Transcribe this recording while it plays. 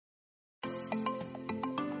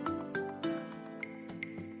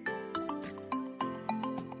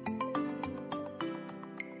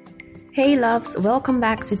Hey loves, welcome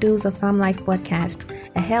back to Dose of Farm Life podcast,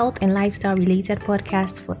 a health and lifestyle related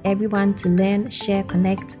podcast for everyone to learn, share,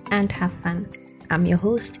 connect, and have fun. I'm your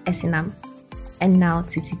host, Esinam. And now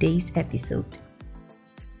to today's episode.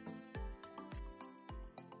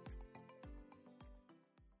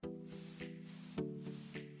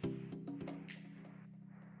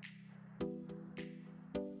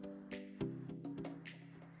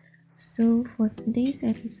 So for today's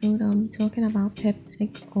episode, I'll be talking about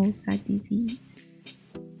peptic ulcer disease.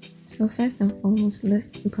 So first and foremost,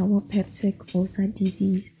 let's look at what peptic ulcer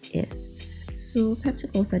disease is. So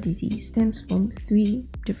peptic ulcer disease stems from three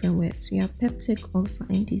different words. We have peptic ulcer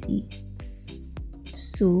and disease.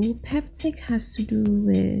 So peptic has to do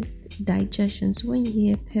with digestion. So when you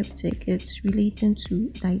hear peptic, it's relating to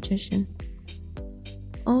digestion.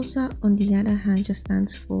 Ulcer, on the other hand, just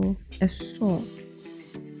stands for a sore.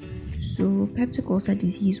 So peptic ulcer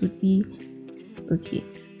disease would be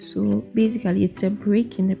so basically it's a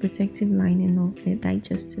break in the protective lining of the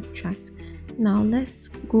digestive tract. Now let's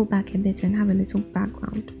go back a bit and have a little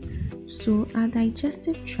background. So our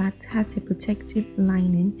digestive tract has a protective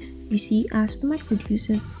lining. You see, our stomach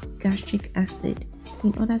produces gastric acid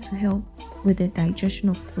in order to help with the digestion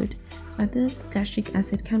of food, but this gastric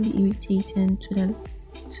acid can be irritating to the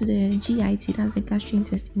GIT, that's the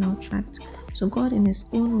gastrointestinal tract. So God in his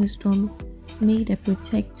own wisdom made a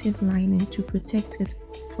protective lining to protect it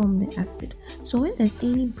from the acid. So when there's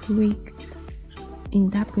any break in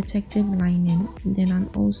that protective lining, then an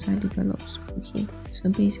ulcer develops. Okay, so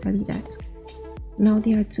basically that. Now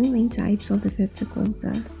there are two main types of the peptic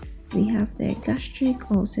ulcer. We have the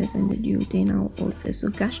gastric ulcers and the duodenal ulcers. So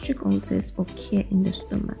gastric ulcers occur in the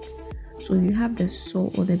stomach. So you have the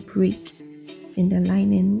sore or the break in the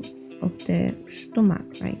lining of the stomach,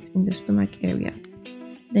 right, in the stomach area.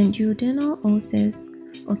 Then duodenal ulcers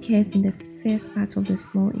occurs in the first part of the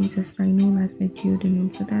small intestine known as the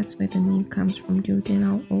duodenum. So that's where the name comes from,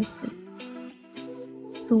 duodenal ulcers.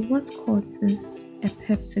 So what causes a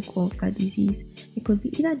peptic ulcer disease? It could be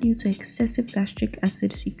either due to excessive gastric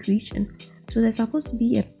acid secretion. So there's supposed to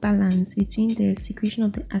be a balance between the secretion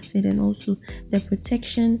of the acid and also the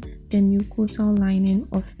protection the mucosal lining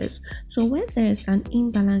offers. So when there is an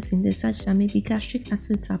imbalance in this, such that maybe gastric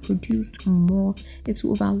acids are produced more, it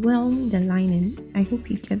will overwhelm the lining. I hope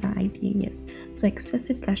you get that idea, yes. So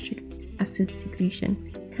excessive gastric acid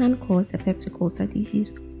secretion can cause a peptic ulcer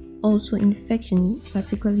disease. Also infection,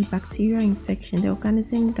 particularly bacterial infection, the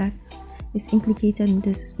organism that is implicated in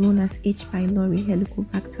this is known as H. pylori,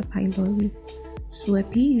 Helicobacter pylori. So a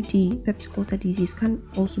PUD, peptic ulcer disease, can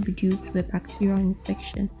also be due to a bacterial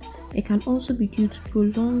infection. It can also be due to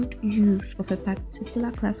prolonged use of a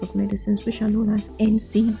particular class of medicines which are known as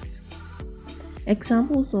NSAIDs.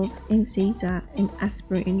 Examples of NSAIDs are in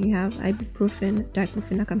aspirin. You have ibuprofen,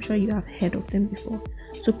 diclofenac. I'm sure you have heard of them before.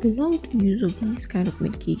 So prolonged use of these kind of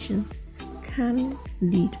medications can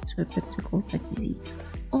lead to a peptic ulcer disease.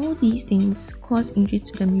 All these things cause injury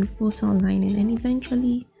to the mucosal lining and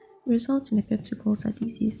eventually result in a peptic ulcer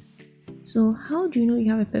disease. So how do you know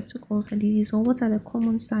you have a peptic ulcer disease, or what are the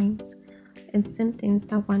common signs and symptoms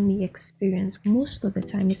that one may experience? Most of the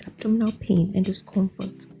time is abdominal pain and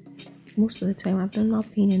discomfort. Most of the time abdominal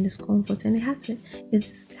pain and discomfort, and it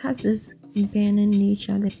has this burning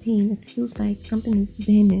nature. The pain, it feels like something is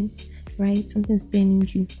burning, right? Something's burning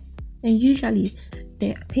you. And usually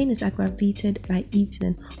the pain is aggravated by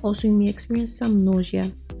eating. Also, you may experience some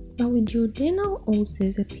nausea. But with duodenal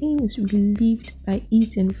ulcers, the pain is relieved by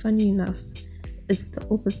eating. Funny enough, it's the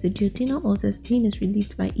opposite. Duodenal ulcers, pain is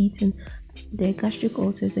relieved by eating. The gastric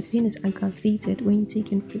ulcers, the pain is aggravated when you're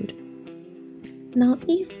taking food. Now,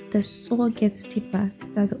 if the sore gets deeper,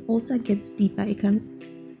 as the ulcer gets deeper, it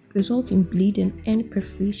can result in bleeding and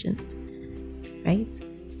perforations, right?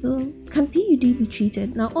 So can PUD be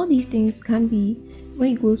treated? Now all these things can be,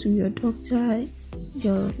 when you go to your doctor,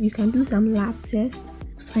 you can do some lab tests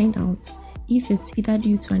to find out if it's either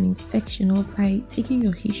due to an infection, or by taking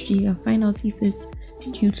your history and find out if it's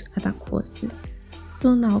due to other causes.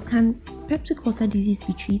 So now, can peptic ulcer disease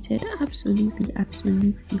be treated? Absolutely.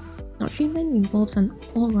 Now treatment involves an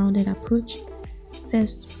all-rounded approach.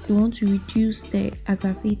 First, you want to reduce the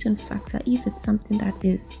aggravating factor if it's something that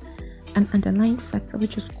is an underlying factor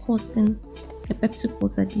which is causing a peptic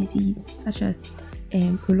ulcer disease, such as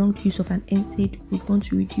prolonged use of an NSAID. We want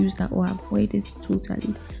to reduce that or avoid it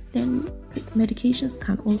totally. Then medications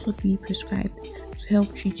can also be prescribed to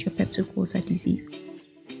help treat your peptic ulcer disease.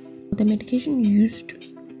 The medication used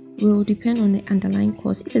will depend on the underlying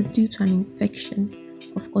cause. If it's due to an infection,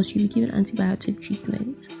 of course you'll be given antibiotic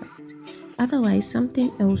treatment, right? Otherwise,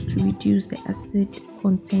 something else to reduce the acid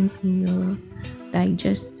content in your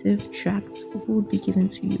digestive tract would be given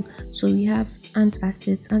to you. So we have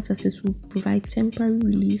antacids. Antacids will provide temporary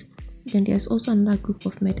relief. Then there's also another group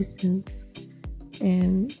of medicines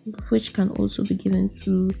which can also be given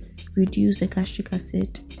to reduce the gastric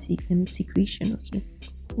acid secretion. Okay.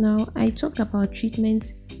 Now, I talked about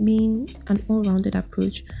treatments being an all-rounded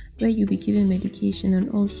approach where you'll be given medication and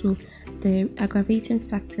also the aggravating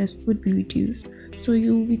factors would be reduced. So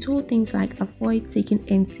you'll be told things like avoid taking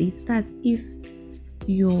NSAIDs. That's if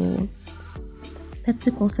your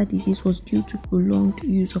peptic ulcer disease was due to prolonged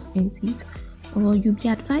use of NSAIDs, or you'll be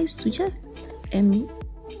advised to just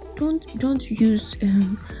don't use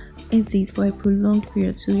NSAIDs for a prolonged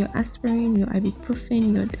period. So your aspirin, your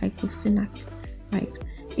ibuprofen, your diclofenac, right?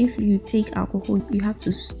 If you take alcohol, you have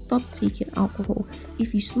to stop taking alcohol.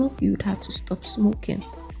 If you smoke, you would have to stop smoking.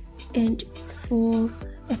 And for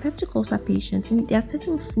a peptic ulcer patient, there are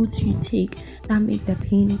certain foods you take that make the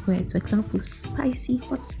pain worse. For example,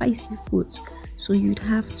 hot spicy foods. So you'd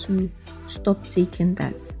have to stop taking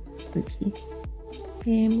that. Okay.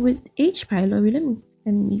 With H. pylori,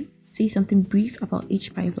 let me say something brief about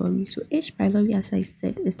H. pylori. So H. pylori, as I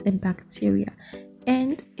said, is a bacteria,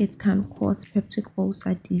 and it can cause peptic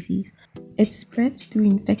ulcer disease. It spreads through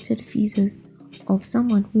infected feces of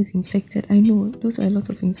someone who is infected. I know those are a lot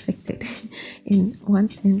of infected in one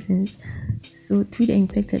sentence. So through the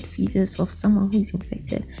infected feces of someone who is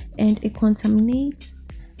infected, and it contaminates.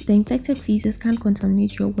 The infected feces can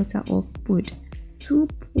contaminate your water or food through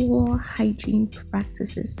poor hygiene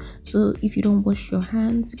practices. So if you don't wash your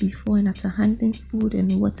hands before and after handling food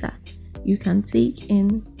and water, you can take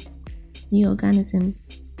in the organism,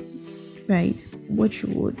 right, which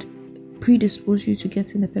would predispose you to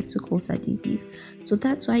getting the peptic ulcer disease. So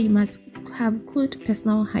that's why you must have good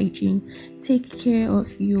personal hygiene. Take care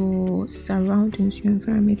of your surroundings, your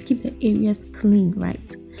environment. Keep the areas clean,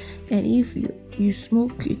 right? And if you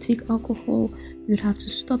smoke, you take alcohol, you'd have to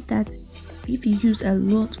stop that. If you use a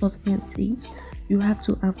lot of NSAIDs, you have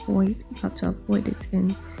to avoid it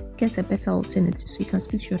and get a better alternative. So you can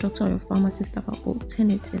speak to your doctor or your pharmacist about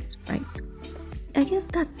alternatives, right? I guess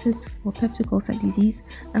that's it for peptic ulcer disease.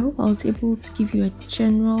 I hope I was able to give you a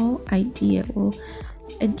general idea or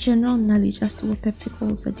a general knowledge as to what peptic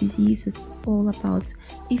ulcer disease is all about.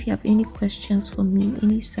 If you have any questions for me,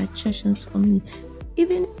 any suggestions for me,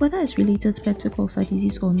 even whether it's related to peptic ulcer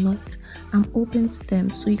disease or not, I'm open to them.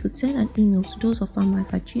 So you could send an email to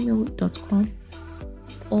doseoffarmlife@gmail.com,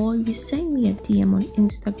 or you send me a DM on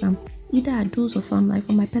Instagram, either at Dose of Farm Life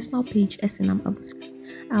or my personal page, SNM Abuska.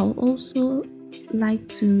 I'll also like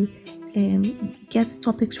to get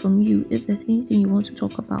topics from you. If there's anything you want to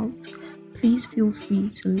talk about, please feel free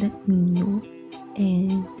to let me know.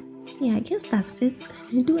 And yeah, I guess that's it.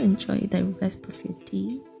 Do enjoy the rest of your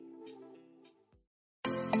day.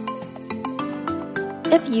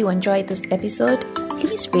 If you enjoyed this episode,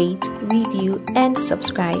 please rate, review, and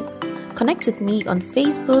subscribe. Connect with me on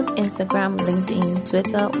Facebook, Instagram, LinkedIn,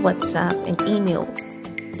 Twitter, WhatsApp, and email.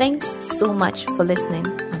 Thanks so much for listening.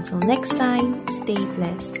 Until next time, stay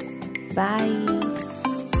blessed. Bye.